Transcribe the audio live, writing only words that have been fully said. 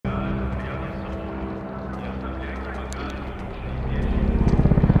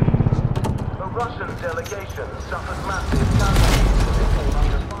delegation suffered massive casualties.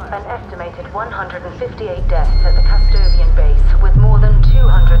 An estimated 158 deaths at the Castovian base, with more than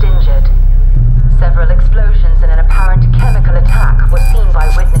 200 injured. Several explosions and an apparent chemical attack were seen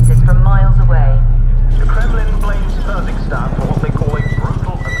by witnesses from miles away. The Kremlin blames Kazakhstan for what they call a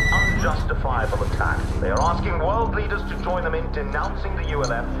brutal and unjustifiable attack. They are asking world leaders to join them in denouncing the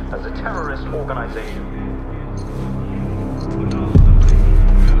ULF as a terrorist organization.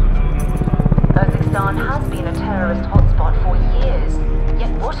 Kazakhstan has been a terrorist hotspot for years,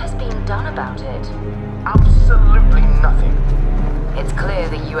 yet what has been done about it? Absolutely nothing. It's clear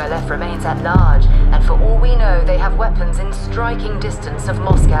the ULF remains at large, and for all we know, they have weapons in striking distance of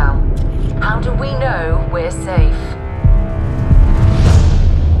Moscow. How do we know we're safe?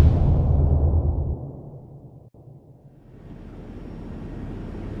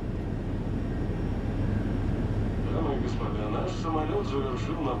 Дамы и господа, наш самолет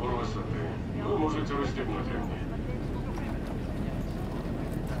завершил набор высоты. Вы можете расстегнуть ремни.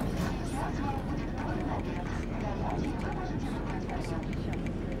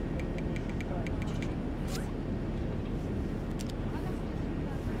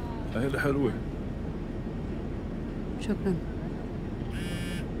 هي حلوة. شكرا.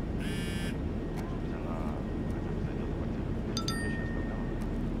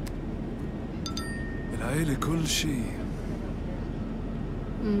 العيلة كل شيء.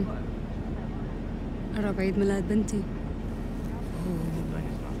 قرب عيد ميلاد بنتي.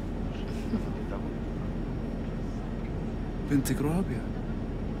 بنتك رابية.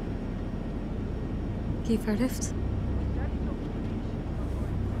 كيف عرفت؟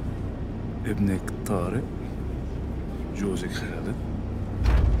 ابنك طارق، جوزك خالد.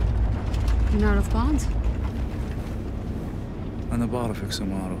 نعرف بعض؟ أنا بعرفك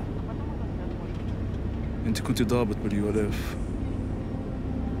سمارة. أنت كنت ضابط باليولف.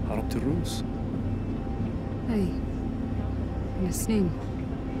 هربت الروس؟ أي من سنين.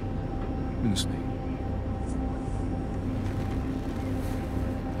 من سنين.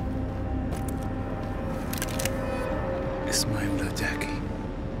 اسمعي ولا تحكي.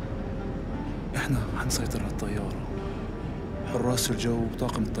 احنا حنسيطر على الطيارة. حراس الجو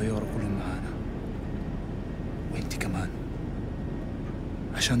وطاقم الطيارة كلهم معانا. وانت كمان.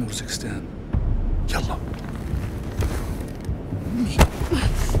 عشان أوزبكستان. يلا.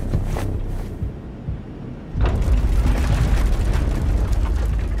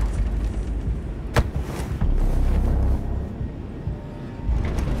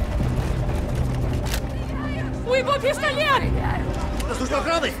 Выбыл пистолет! На службу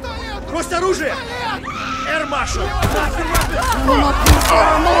охраны! Брось оружие! Эрмашал!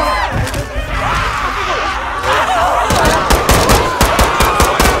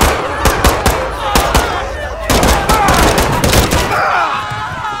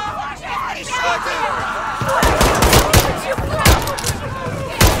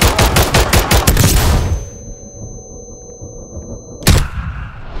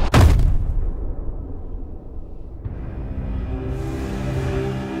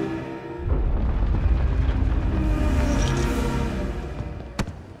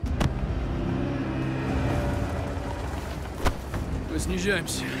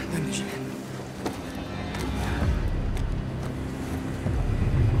 Снижаемся.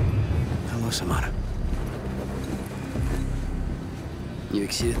 Hello, Samara. You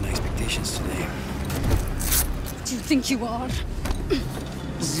exceeded my expectations today. Who do you think you are?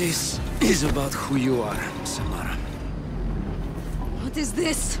 This is about who you are, Samara. What is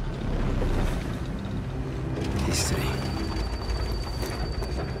this? History.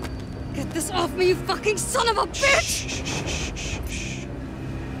 Get this off me, you fucking son of a bitch! Shh.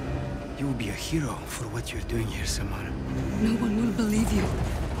 You will be a hero for what you're doing here, Samara. No one will believe you.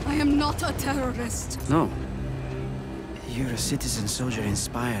 I am not a terrorist. No. You're a citizen soldier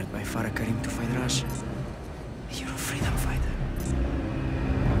inspired by Farah Karim to fight Russia. You're a freedom fighter.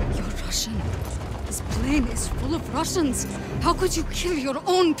 You're Russian. This plane is full of Russians. How could you kill your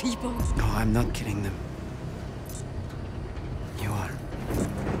own people? No, I'm not killing them. You are.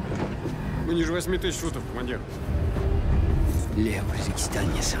 Мы ниже 8000 футов, командир. Лев в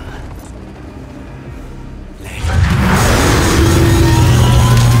Казахстане, Самара.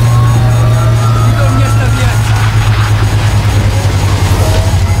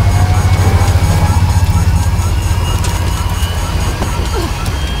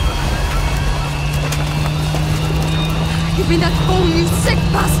 Give me that phone, you sick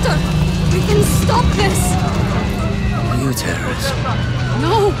bastard! We can stop this! Are you a terrorist?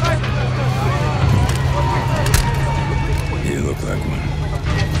 No! You look like one.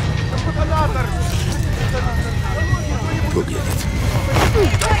 Go get it.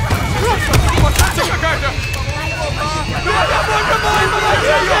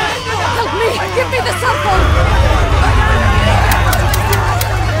 Help me! Give me the cell phone!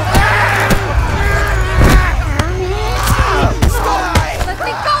 Let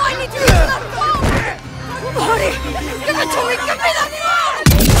me go! I need to use that phone! Hurry! Give it to me! Give me the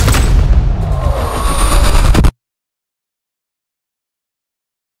phone!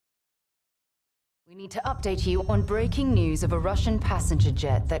 We need to update you on breaking news of a Russian passenger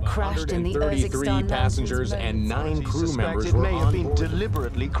jet that crashed in the Urzikstan 133 passengers and 9 crew members Suspected were may have on been board.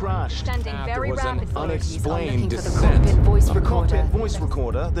 deliberately crashed. Standing very There was an rapid. unexplained looking for the descent. cockpit voice A recorder. cockpit voice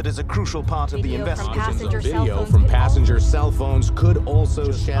recorder that is a crucial part of the Video from investigation. passenger cell Video phones from could passenger cell phones could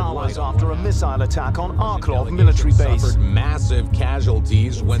also shed Hours light on after a what missile attack on Arklov delegation military base. suffered massive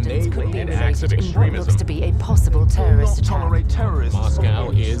casualties when they Incidents could be witnessed related in what extremism. looks to be a possible terrorist Not attack. tolerate terrorists.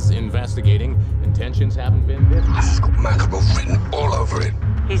 Moscow is investigating. Intentions haven't been. This has got Makarov written all over it.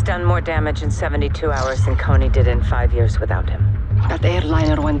 He's done more damage in 72 hours than Coney did in 5 years without him. That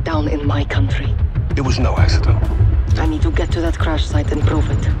airliner went down in my country. It was no accident. I need to get to that crash site and prove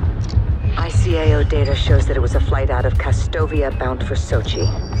it. ICAO data shows that it was a flight out of Kastovia bound for Sochi.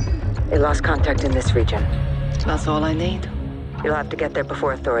 They lost contact in this region. That's all I need. You'll have to get there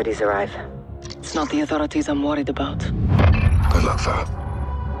before authorities arrive. It's not the authorities I'm worried about. Good luck, fella.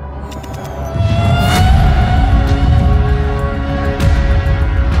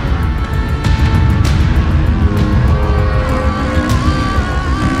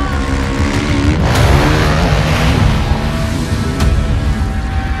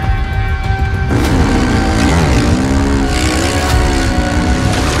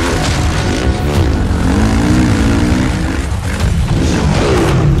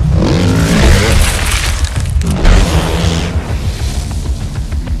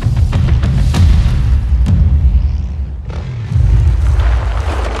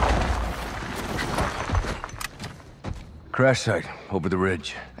 Crash site, over the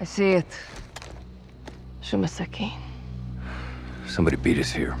ridge. I see it. Shumasaki. Somebody beat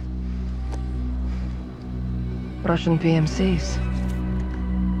us here. Russian PMCs.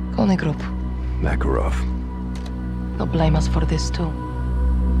 Coney Group. Makarov. They'll blame us for this too.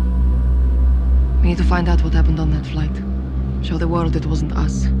 We need to find out what happened on that flight. Show the world it wasn't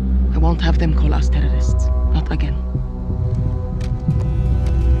us. I won't have them call us terrorists. Not again.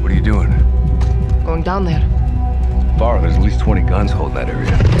 What are you doing? Going down there. Bar, there's at least 20 guns holding that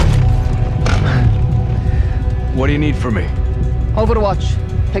area. What do you need from me? Overwatch.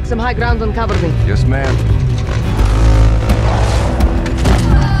 Take some high ground and cover me. Yes, ma'am.